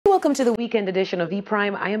Welcome to the weekend edition of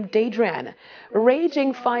E-Prime. I am Daedran.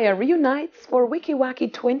 Raging Fyah reunites for Wiki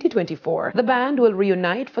Wacky 2024. The band will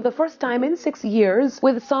reunite for the first time in 6 years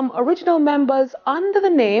with some original members under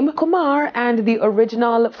the name Kumar and the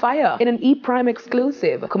original Fyah. In an E-Prime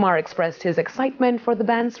exclusive, Kumar expressed his excitement for the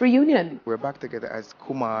band's reunion. We're back together as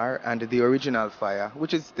Kumar and the original Fyah,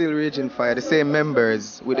 which is still Raging Fyah, the same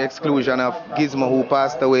members with the exclusion of Gizmo, who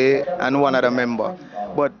passed away, and one other member.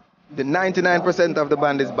 But the 99% of the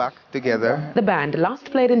band is back together. The band last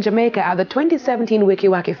played in Jamaica at the 2017 Wiki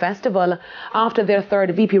Wacky Festival after their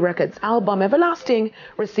third VP Records album, Everlasting,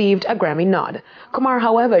 received a Grammy nod. Kumar,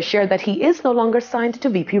 however, shared that he is no longer signed to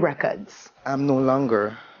VP Records. I'm no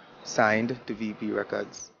longer signed to VP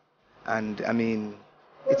Records. And I mean,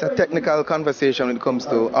 it's a technical conversation when it comes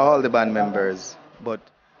to all the band members. But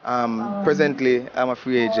presently, I'm a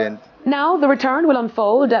free agent. Now, the return will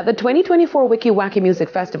unfold at the 2024 Wiki Wacky Music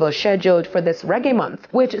Festival scheduled for this Reggae Month,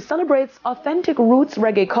 which celebrates authentic roots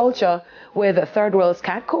reggae culture with Third World's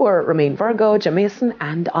Cat Core, Remain Virgo, Jamaican,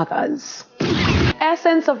 and others.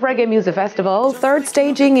 Essence of Reggae Music Festival, third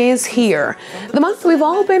staging is here. The month we've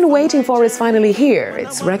all been waiting for is finally here.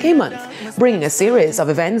 It's Reggae Month, bringing a series of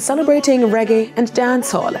events celebrating reggae and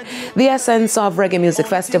dancehall. The Essence of Reggae Music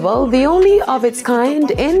Festival, the only of its kind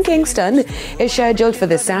in Kingston, is scheduled for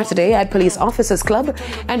this Saturday at Police Officers Club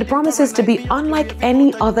and promises to be unlike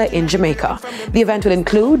any other in Jamaica. The event will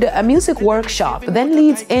include a music workshop, then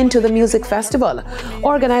leads into the music festival.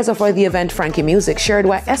 Organizer for the event, Frankie Music, shared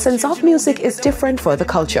why Essence of Music is different for the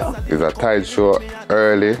culture. It's a tight show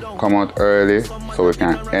early, come out early, so we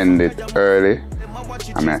can end it early.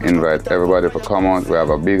 I mean, invite everybody to come out. We have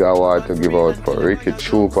a big award to give out for Ricky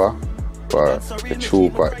Trooper, for the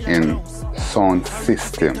Trooper in sound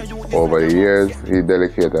system. Over the years, he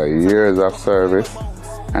dedicated years of service,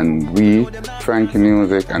 and we, Frankie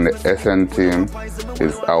Music and the SN team,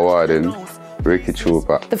 is awarding Ricky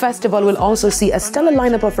Trooper. The festival will also see a stellar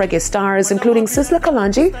lineup of reggae stars, including Sizzla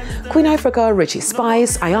Kalonji, Queen Africa, Richie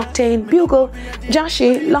Spice, iOctane, Bugle,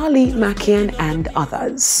 Jashi, Lolly, Makian, and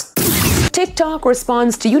others. TikTok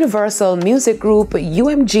responds to Universal Music Group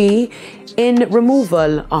UMG in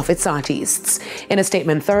removal of its artists. In a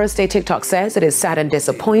statement Thursday, TikTok says it is sad and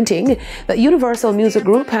disappointing that Universal Music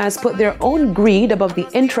Group has put their own greed above the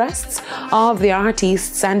interests of the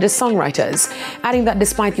artists and the songwriters, adding that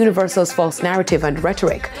despite Universal's false narrative and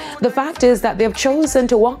rhetoric, the fact is that they have chosen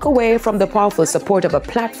to walk away from the powerful support of a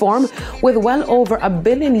platform with well over 1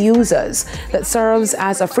 billion users that serves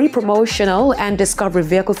as a free promotional and discovery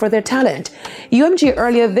vehicle for their talent. UMG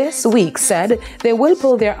earlier this week said they will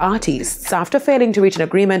pull their artists after failing to reach an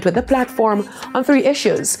agreement with the platform on 3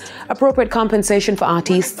 issues: appropriate compensation for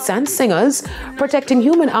artists and singers, protecting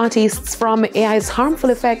human artists from AI's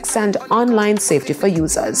harmful effects, and online safety for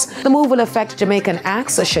users. The move will affect Jamaican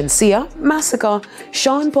acts Shensia, Massacre,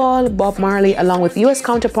 Sean Paul, Bob Marley, along with US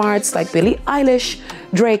counterparts like Billie Eilish,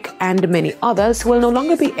 Drake, and many others who will no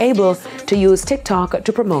longer be able to use TikTok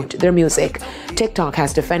to promote their music. TikTok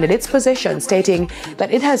has defended its position, stating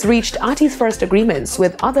that it has reached artist-first agreements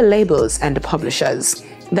with other labels and publishers.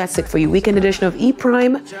 That's it for your weekend edition of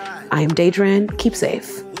E-Prime. I am Daedran. Keep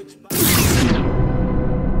safe.